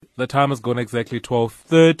the time has gone exactly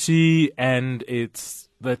 12:30, and it's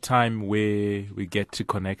the time where we get to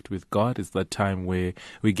connect with God. It's the time where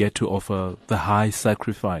we get to offer the high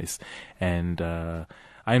sacrifice. And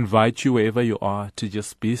I invite you, wherever you are, to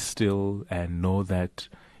just be still and know that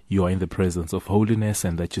you are in the presence of holiness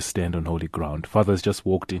and that you stand on holy ground. Father's just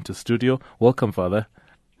walked into studio. Welcome, Father.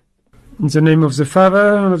 In the name of the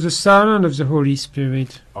Father, and of the Son, and of the Holy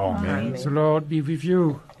Spirit. Amen. The Lord be with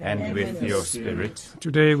you. And with your spirit.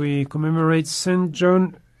 Today we commemorate Saint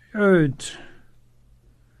John Eudes,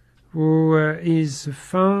 who is the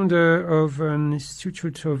founder of an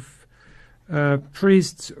institute of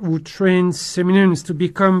priests who train seminarians to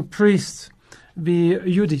become priests, the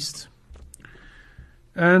Eudists.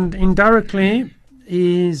 And indirectly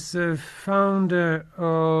is the founder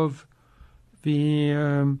of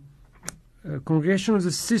the Congregation of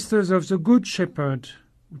the Sisters of the Good Shepherd,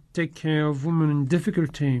 who take care of women in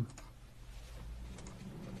difficulty.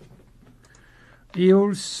 He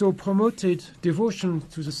also promoted devotion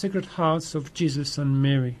to the Sacred Hearts of Jesus and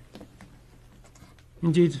Mary.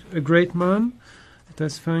 Indeed, a great man. Let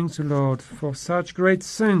us thank the Lord for such great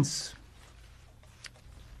saints.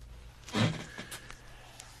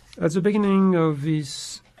 At the beginning of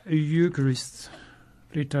this Eucharist,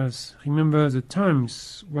 let us remember the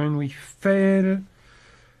times when we fail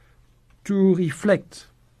to reflect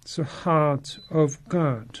the heart of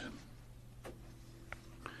God.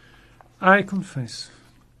 I confess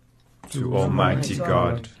to Almighty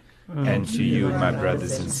God and to you, my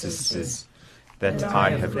brothers and sisters, that I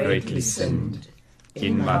have greatly sinned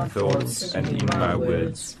in my thoughts and in my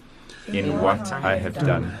words, in what I have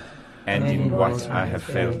done and in what I have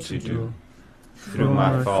failed to do, through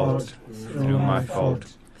my fault, through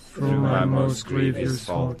my most grievous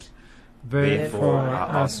fault. Therefore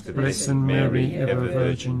I ask the Blessed Mary, ever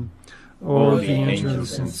Virgin, all the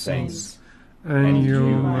angels and saints, and you,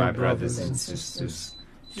 my brothers and sisters,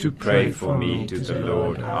 to pray for me to the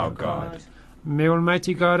Lord our God. May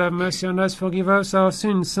Almighty God have mercy on us, forgive us our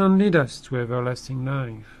sins, and lead us to everlasting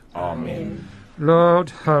life. Amen.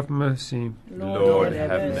 Lord, have mercy. Lord,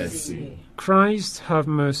 have mercy. Christ, have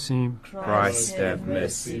mercy. Christ, have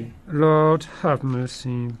mercy. Lord, have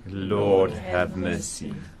mercy. Lord, have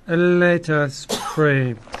mercy. Let us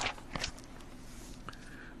pray.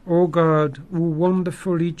 O God, who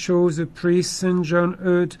wonderfully chose the priest Saint John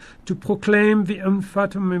Eudes to proclaim the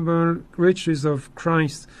unfathomable riches of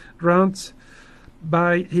Christ, grant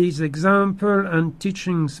by his example and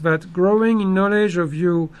teachings that, growing in knowledge of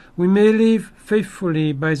you, we may live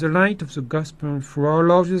faithfully by the light of the gospel, through our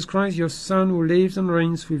Lord Jesus Christ, your Son, who lives and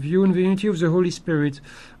reigns with you in the unity of the Holy Spirit,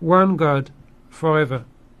 one God, forever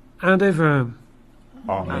and ever.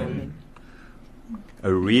 Amen.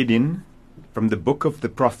 A reading from the book of the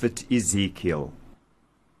prophet Ezekiel.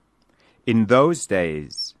 In those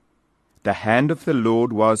days the hand of the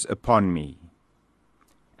Lord was upon me,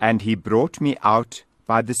 and he brought me out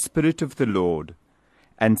by the Spirit of the Lord,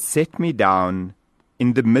 and set me down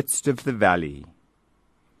in the midst of the valley.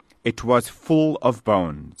 It was full of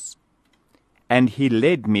bones. And he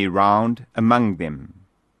led me round among them.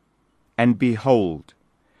 And behold,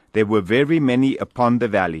 there were very many upon the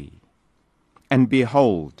valley. And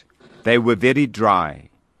behold, they were very dry.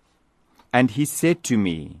 And he said to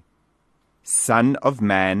me, Son of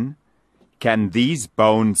man, can these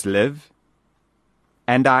bones live?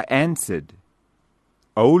 And I answered,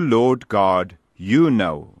 O Lord God, you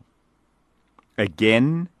know.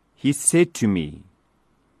 Again he said to me,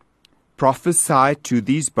 Prophesy to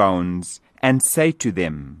these bones, and say to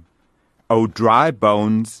them, O dry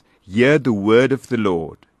bones, hear the word of the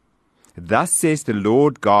Lord. Thus says the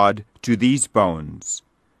Lord God to these bones,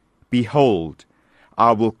 Behold,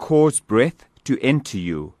 I will cause breath to enter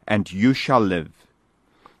you, and you shall live.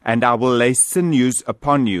 And I will lay sinews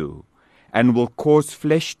upon you, and will cause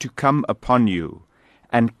flesh to come upon you,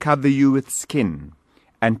 and cover you with skin,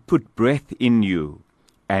 and put breath in you,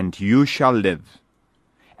 and you shall live.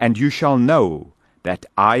 And you shall know that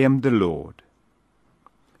I am the Lord.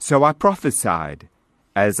 So I prophesied,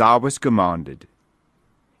 as I was commanded.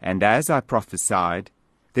 And as I prophesied,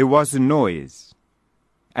 there was a noise,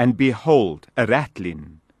 and behold, a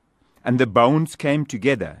rattling, and the bones came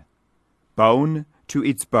together, bone to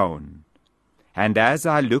its bone. And as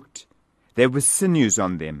I looked, there were sinews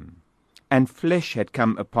on them, and flesh had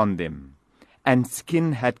come upon them, and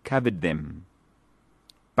skin had covered them.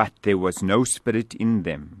 But there was no spirit in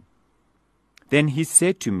them. Then he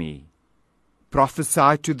said to me,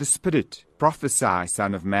 Prophesy to the Spirit, prophesy,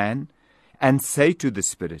 Son of man, and say to the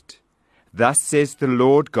Spirit, Thus says the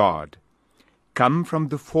Lord God, Come from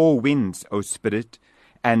the four winds, O Spirit,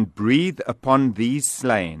 and breathe upon these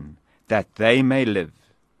slain, that they may live.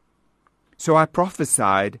 So I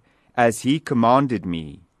prophesied as he commanded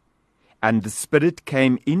me, and the Spirit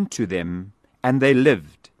came into them, and they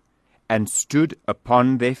lived, and stood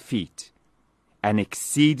upon their feet, an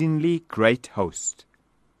exceedingly great host.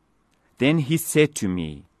 Then he said to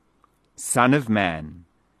me, Son of man,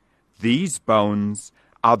 these bones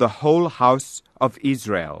are the whole house of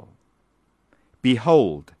Israel.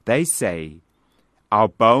 Behold, they say, Our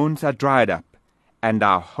bones are dried up, and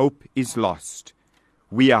our hope is lost.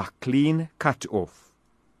 We are clean cut off.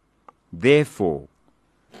 Therefore,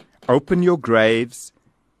 open your graves,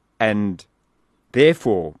 and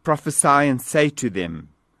therefore prophesy and say to them,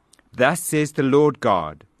 Thus says the Lord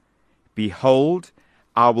God, Behold,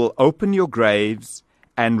 I will open your graves,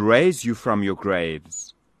 and raise you from your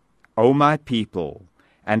graves, O my people,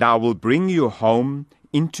 and I will bring you home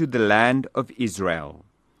into the land of Israel.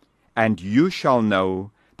 And you shall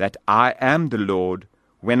know that I am the Lord,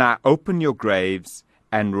 when I open your graves,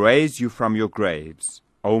 and raise you from your graves,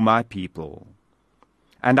 O my people.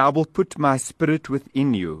 And I will put my Spirit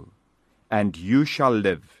within you, and you shall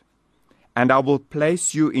live, and I will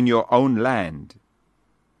place you in your own land.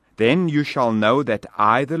 Then you shall know that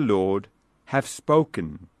I, the Lord, have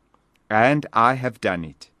spoken, and I have done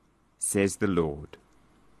it, says the Lord.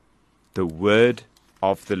 The word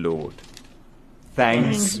of the Lord.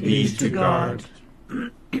 Thanks be to God.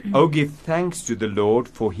 O give thanks to the Lord,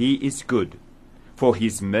 for he is good, for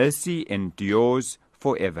his mercy endures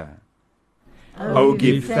forever. O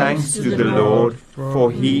give thanks to the Lord,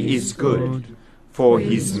 for he is good, for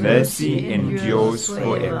his mercy endures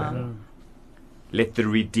forever. Let the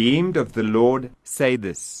redeemed of the Lord say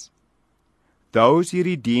this, those he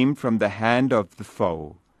redeemed from the hand of the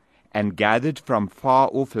foe, and gathered from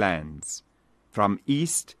far-off lands, from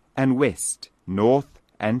east and west, north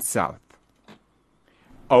and south.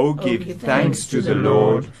 O give thanks to the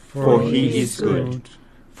Lord, for he is good,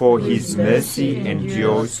 for his mercy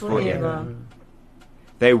endures forever.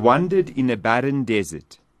 They wandered in a barren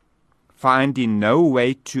desert, finding no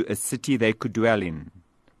way to a city they could dwell in.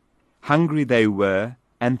 Hungry they were,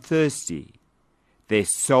 and thirsty. Their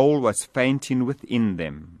soul was fainting within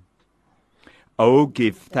them. O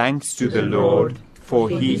give thanks to the Lord, for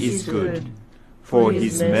he is good, for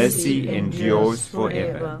his mercy endures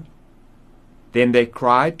forever. Then they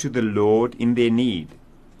cried to the Lord in their need,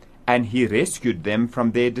 and he rescued them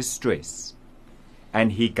from their distress.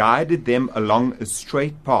 And he guided them along a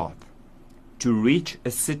straight path, to reach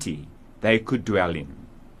a city they could dwell in.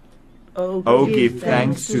 O give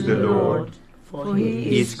thanks to the Lord, for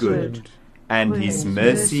he is good, and his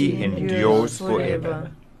mercy endures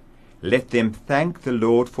forever. Let them thank the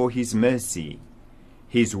Lord for his mercy,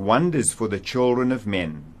 his wonders for the children of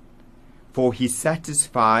men. For he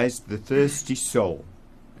satisfies the thirsty soul,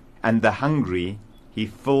 and the hungry he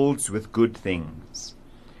fills with good things.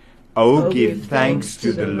 O give thanks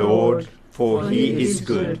to the Lord, for he is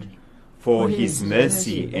good, for his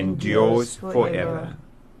mercy endures forever.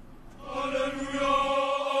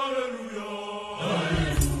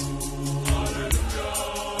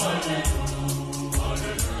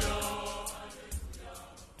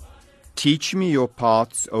 Teach me your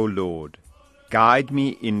paths, O Lord. Guide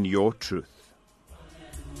me in your truth.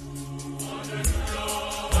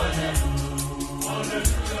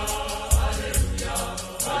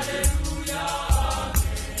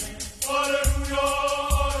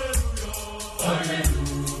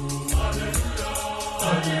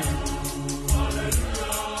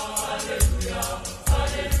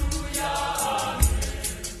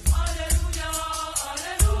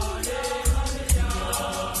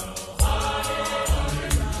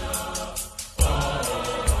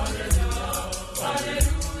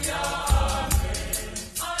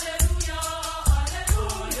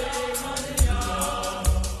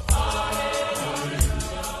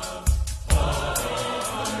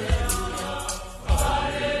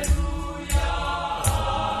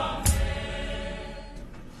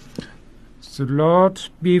 The Lord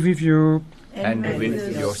be with you. And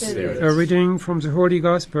with your spirit. A reading from the Holy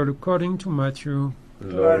Gospel according to Matthew.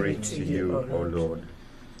 Glory to you, O Lord.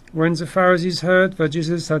 When the Pharisees heard that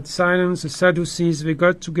Jesus had silenced the Sadducees, they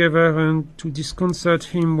got together, and to disconcert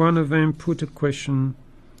him, one of them put a question.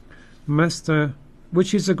 Master,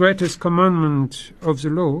 which is the greatest commandment of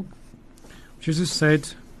the law? Jesus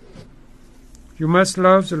said, You must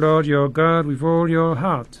love the Lord your God with all your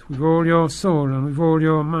heart, with all your soul, and with all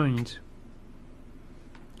your mind.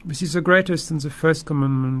 This is the greatest and the first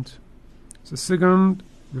commandment. The second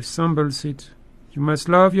resembles it. You must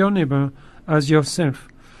love your neighbor as yourself.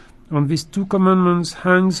 On these two commandments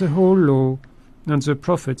hangs the whole law and the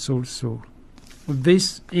prophets also.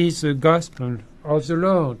 This is the gospel of the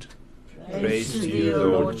Lord. Praise to you,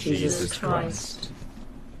 Lord Jesus Christ.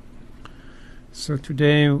 So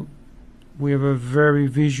today we have a very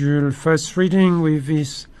visual first reading with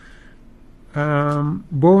these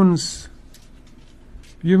bones,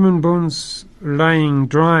 human bones lying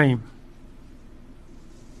dry,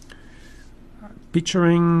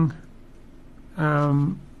 picturing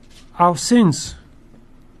our sins.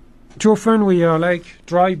 Too often we are like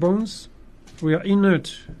dry bones, we are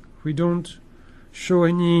inert, we don't show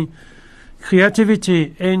any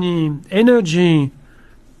creativity, any energy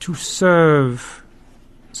to serve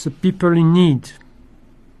the people in need.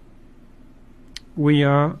 We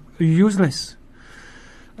are useless.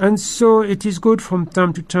 And so it is good from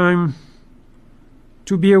time to time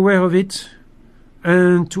to be aware of it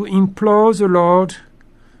and to implore the Lord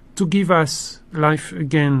to give us life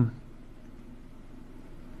again.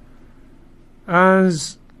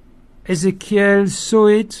 As Ezekiel saw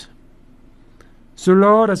it, the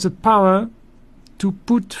Lord has the power to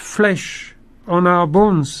put flesh on our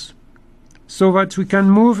bones so that we can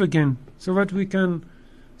move again, so that we can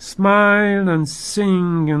smile and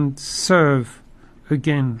sing and serve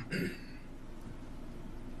again.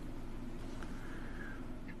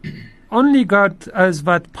 Only God has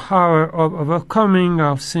that power of overcoming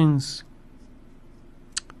our sins,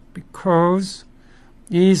 because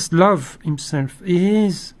He is love Himself. He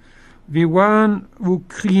is the one who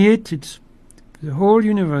created the whole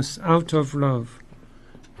universe out of love.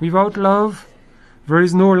 Without love, there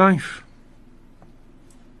is no life.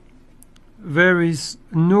 There is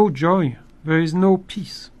no joy. There is no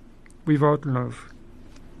peace without love.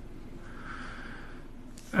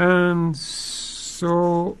 And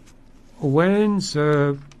so when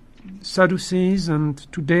the Sadducees and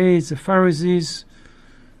today the Pharisees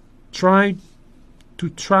tried to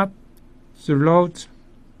trap the Lord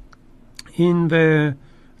in their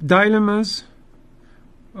dilemmas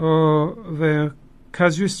or their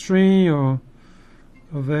casuistry or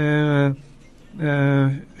their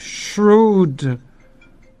shrewd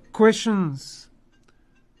questions,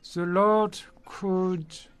 the Lord could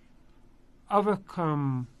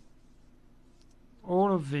overcome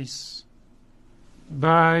all of this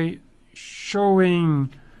by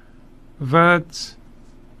showing that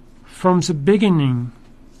from the beginning,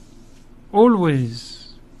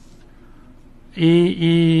 always,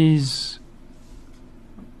 He is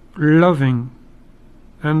loving,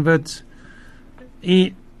 and that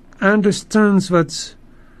He understands that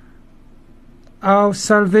our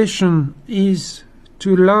salvation is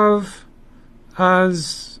to love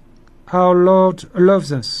as our Lord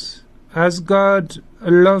loves us, as God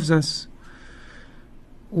loves us.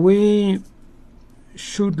 We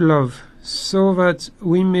should love so that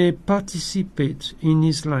we may participate in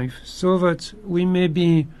His life, so that we may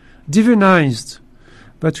be divinized,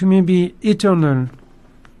 that we may be eternal.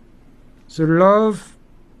 The love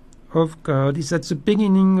of God is at the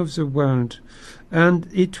beginning of the world, and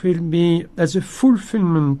it will be as a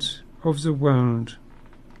fulfillment of the world.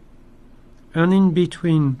 And in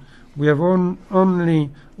between, we have only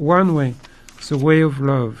one way, the way of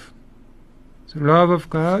love. The love of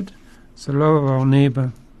God, the love of our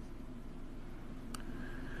neighbor.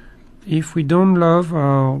 If we don't love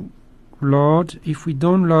our Lord, if we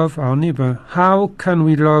don't love our neighbor, how can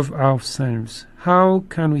we love ourselves? How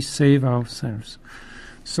can we save ourselves?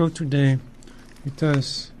 So today, let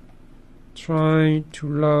us try to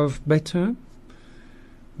love better,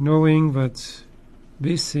 knowing that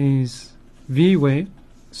this is the way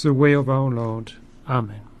of our Lord.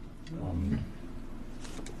 Amen. Amen.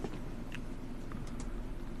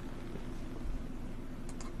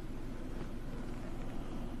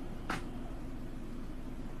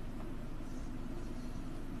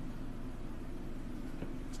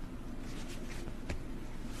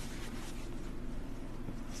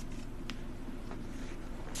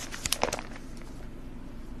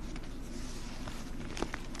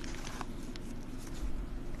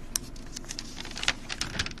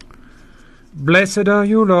 Blessed are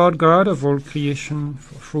you, Lord God of all creation,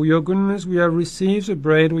 for through your goodness we have received the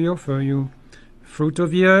bread we offer you, fruit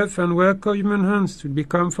of the earth and work of human hands, to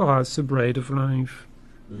become for us the bread of life.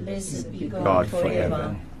 Blessed be God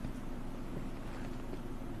forever.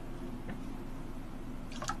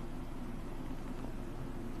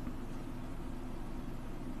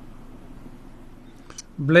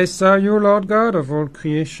 Blessed are you, Lord God of all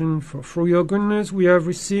creation, for through your goodness we have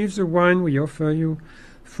received the wine we offer you,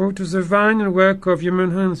 fruit of the vine and work of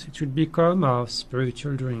human hands, it should become our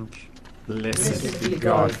spiritual drink. Blessed be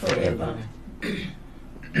God forever.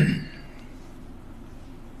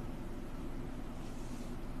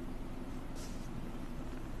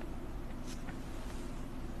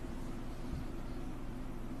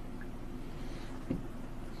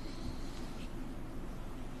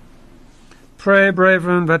 pray,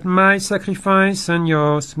 brethren, that my sacrifice and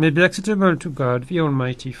yours may be acceptable to God, the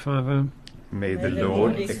Almighty Father. May the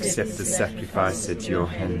Lord accept the sacrifice at your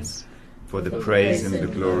hands, for the praise and the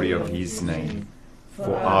glory of his name,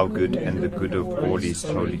 for our good and the good of all his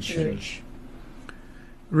holy church.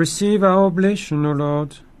 Receive our oblation, O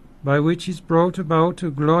Lord, by which is brought about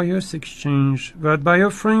a glorious exchange, that by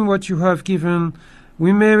offering what you have given,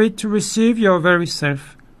 we merit to receive your very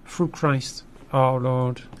self, through Christ our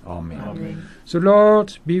Lord. Amen. Amen. The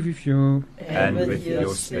Lord be with you. And with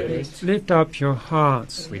your spirit. Lift up your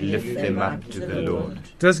hearts. We lift them up to the Lord.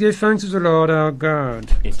 Let us give thanks to the Lord our God.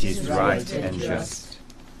 It is right and just.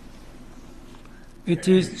 It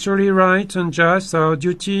is truly right and just, our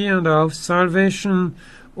duty and our salvation,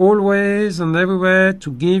 always and everywhere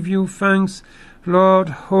to give you thanks, Lord,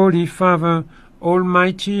 Holy Father,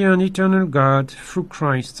 Almighty and eternal God, through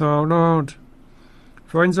Christ our Lord.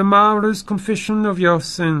 For in the marvelous confession of your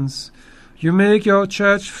sins, you make your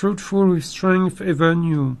church fruitful with strength ever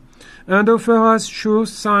new, and offer us sure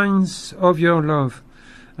signs of your love,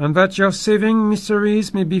 and that your saving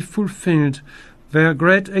mysteries may be fulfilled. Their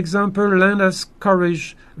great example lend us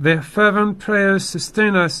courage, their fervent prayers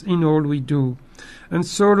sustain us in all we do. And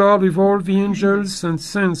so, Lord, with all the angels and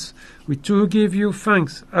saints, we too give you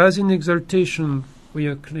thanks, as in exaltation we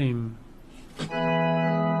acclaim.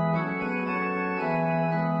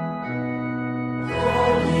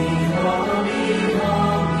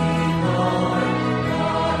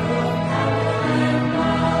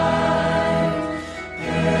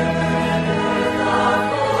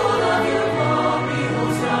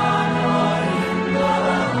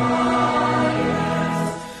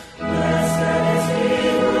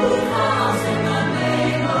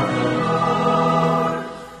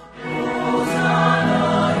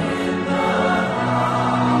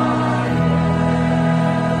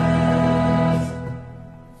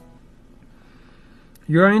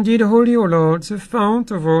 You are indeed holy, O Lord, the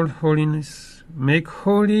fount of all holiness. Make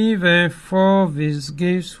holy, therefore, these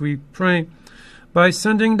gifts, we pray, by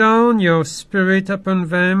sending down your Spirit upon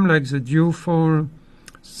them like the dewfall,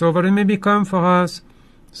 so that it may become for us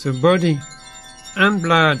the body and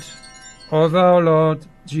blood of our Lord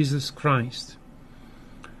Jesus Christ.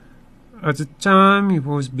 At the time he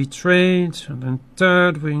was betrayed and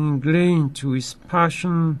entered willingly into his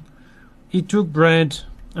passion, he took bread,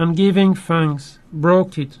 and giving thanks,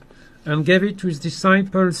 broke it, and gave it to his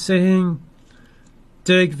disciples, saying,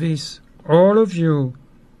 Take this, all of you,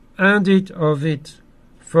 and eat of it,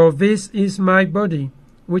 for this is my body,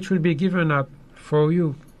 which will be given up for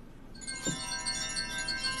you.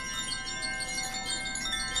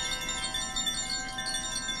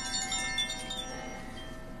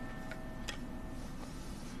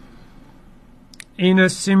 In a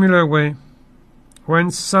similar way,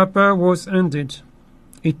 when supper was ended,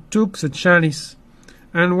 he took the chalice,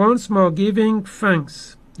 and once more giving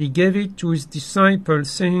thanks, he gave it to his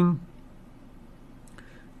disciples, saying,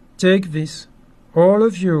 Take this, all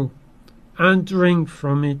of you, and drink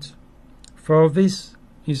from it, for this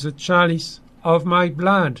is the chalice of my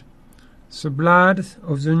blood, the blood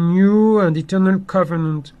of the new and eternal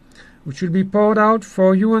covenant, which will be poured out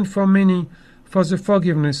for you and for many for the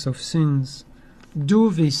forgiveness of sins.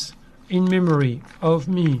 Do this in memory of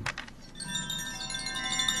me.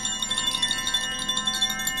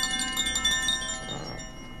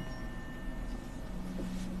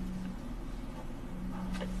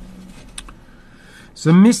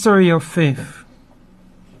 The mystery of faith.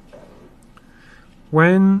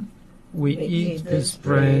 When we eat this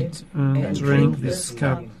bread and drink this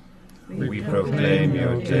cup, we proclaim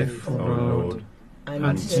your death, O Lord,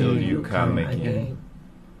 until you come again.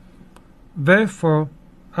 Therefore,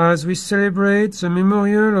 as we celebrate the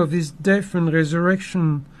memorial of his death and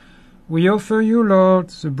resurrection, we offer you, Lord,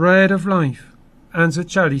 the bread of life and the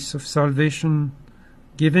chalice of salvation,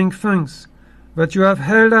 giving thanks that you have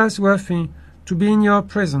held us worthy to be in your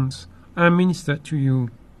presence and minister to you.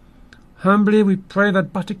 Humbly we pray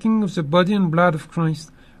that, partaking of the body and blood of Christ,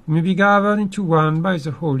 we may be gathered into one by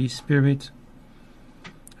the Holy Spirit.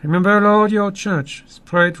 Remember, Lord, your church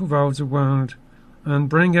spread throughout the world, and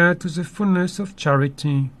bring her to the fullness of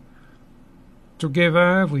charity.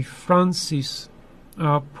 Together with Francis,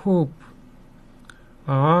 our Pope,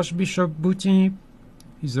 our Archbishop Booty,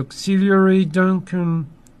 his auxiliary Duncan,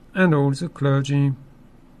 and all the clergy.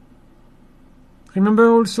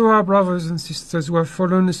 Remember also our brothers and sisters who have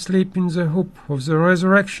fallen asleep in the hope of the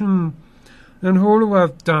resurrection, and all who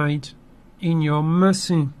have died in your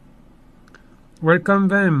mercy. Welcome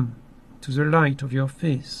them to the light of your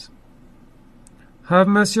face. Have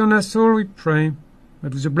mercy on us all, we pray,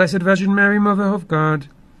 that with the Blessed Virgin Mary, Mother of God,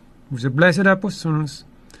 with the blessed apostles,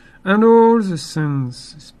 and all the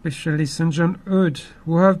saints, especially St. John Eudes,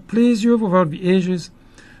 who have pleased you throughout the ages,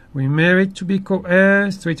 we merit to be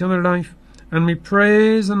co-heirs to eternal life, and we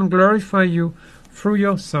praise and glorify you through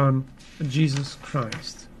your Son, Jesus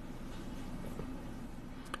Christ.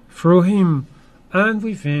 Through him, and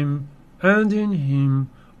with him, and in him,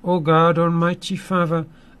 O God, Almighty Father,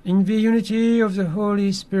 in the unity of the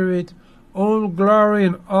Holy Spirit, all glory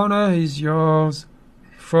and honor is yours,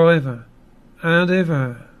 forever and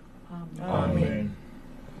ever. Amen.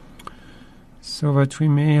 So that we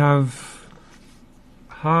may have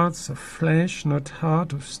hearts of flesh, not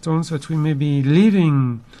heart of stone, so that we may be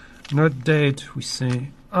living, not dead, we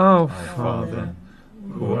say, Our Father,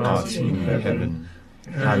 who art in heaven,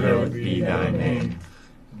 hallowed be thy name.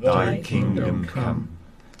 Thy kingdom come.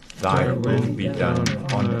 Thy will be done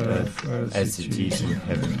on earth as it is in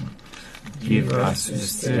heaven. Give us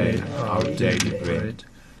this day our daily bread,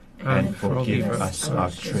 and forgive us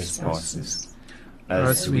our trespasses,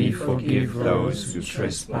 as we forgive those who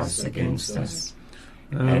trespass against us.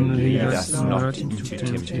 And lead us not into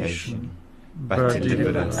temptation, but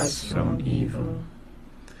deliver us from evil.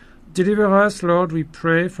 Deliver us, Lord, we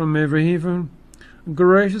pray, from every evil.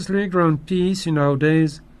 Graciously grant peace in our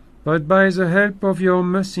days, but by the help of your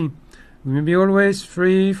mercy we may be always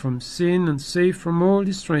free from sin and safe from all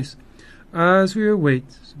distress, as we await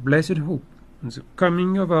the blessed hope and the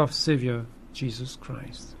coming of our Saviour, Jesus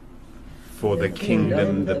Christ. For the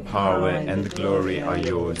kingdom, the power, and the glory are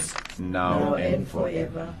yours, now and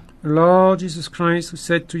forever. Lord Jesus Christ, who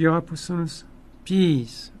said to your apostles,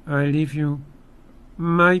 Peace I leave you,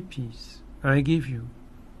 my peace I give you.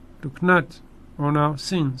 Look not on our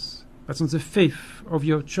sins, but on the faith of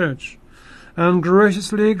your church, and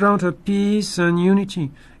graciously grant her peace and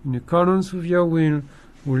unity in accordance with your will,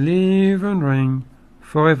 who live and reign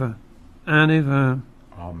forever and ever.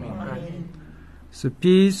 Amen. The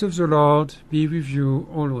peace of the Lord be with you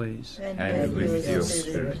always. And with your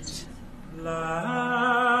spirit.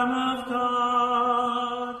 Lamb of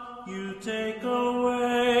God, you take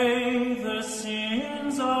away the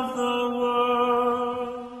sins of the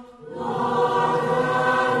world. Lord,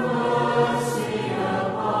 have mercy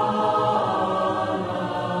upon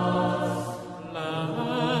us.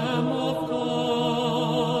 Lamb of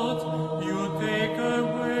God, you take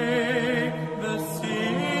away the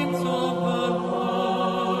sins of the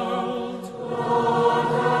world. Lord,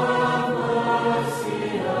 have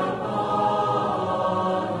mercy upon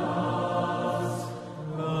us.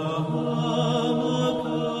 Lamb of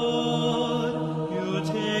God, you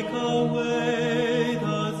take away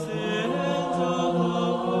the sins of the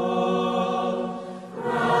world.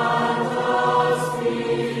 Grant us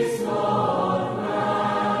peace, Lord,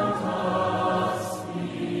 grant us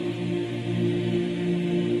peace.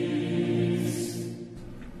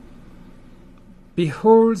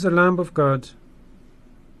 Behold the Lamb of God.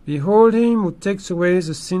 Behold him who takes away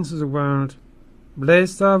the sins of the world.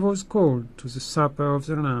 Blessed are those called to the supper of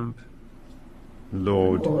the Lamb.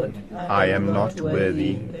 Lord, I am not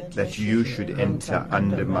worthy that you should enter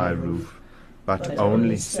under my roof, but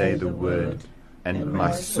only say the word, and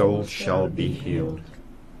my soul shall be healed.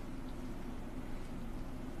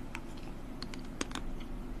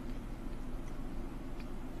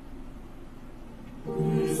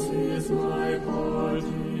 This is my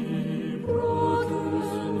body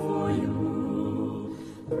broken for you,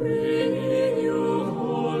 bringing you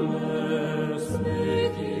wholeness,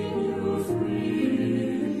 making you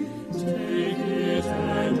free. Take it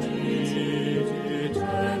and eat it,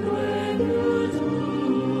 and when you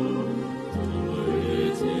do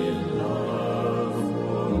it in love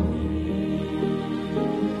for me.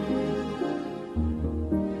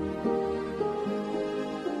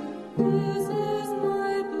 This is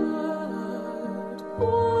my blood.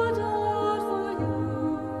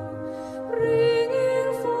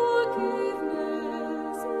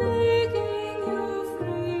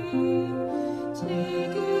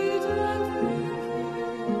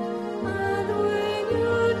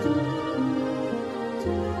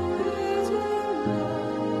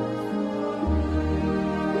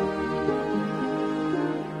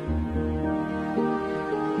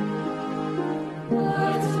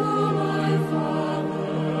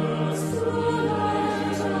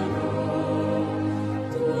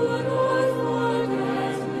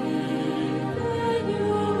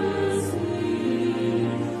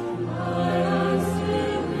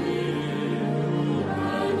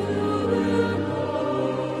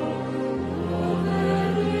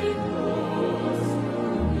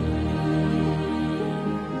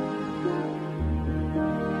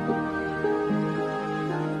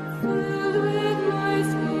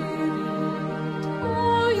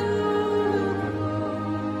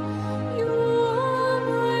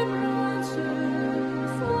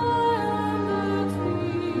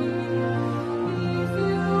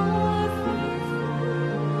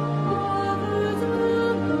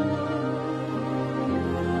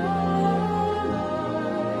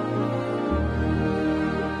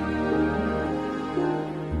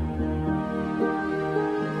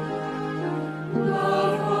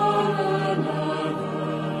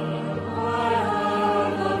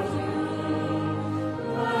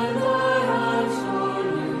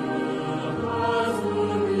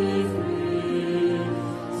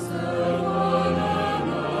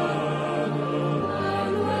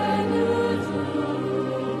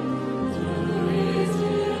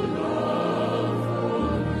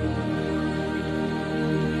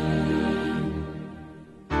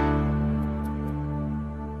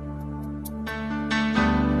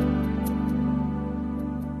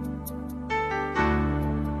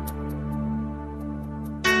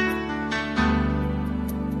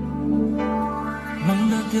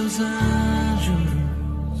 teus anjos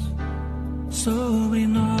sobre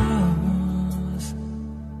nós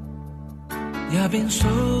e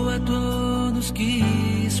abençoa todos que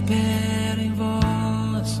esperam em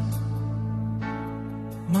vós.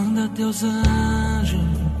 Manda teus anjos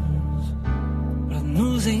para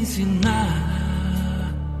nos ensinar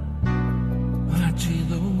a te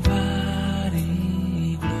louvar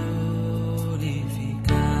e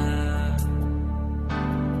glorificar.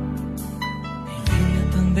 Envia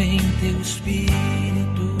também teu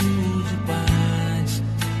Espírito de paz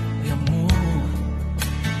e amor.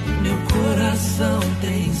 O meu coração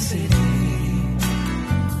tem sede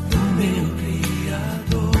do meu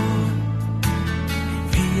Criador.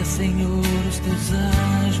 Envia, Senhor, os teus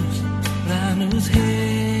anjos para nos resgatar,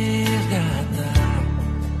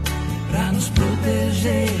 para nos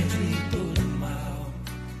proteger de todo mal,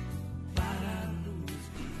 para nos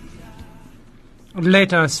guiar.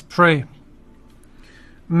 Let us pray.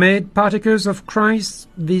 Made partakers of Christ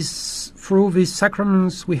through these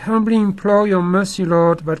sacraments, we humbly implore your mercy,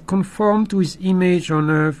 Lord, that conformed to his image on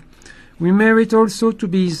earth, we merit also to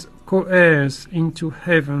be his co-heirs into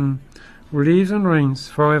heaven, who lives and reigns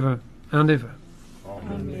forever and ever.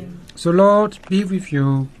 Amen. The Lord be with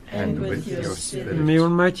you. And with your spirit. May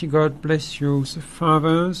Almighty God bless you, the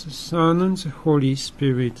Father, the Son, and the Holy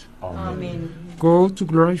Spirit. Amen. Go to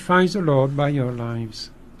glorify the Lord by your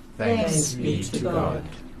lives. Thanks be to God.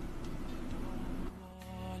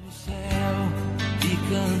 Olho o céu e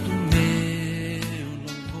canto meu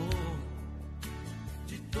louvor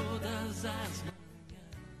de todas as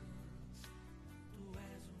manhãs. Tu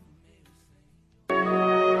és o meu Senhor.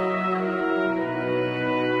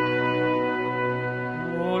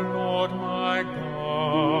 O Lord my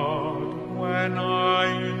God, when I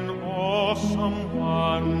in awesome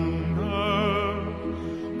wonder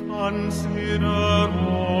consider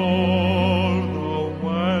all the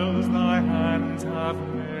wells thy hands have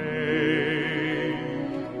made.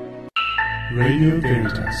 Radio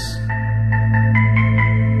Veritas,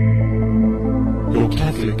 your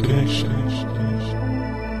Catholic connection.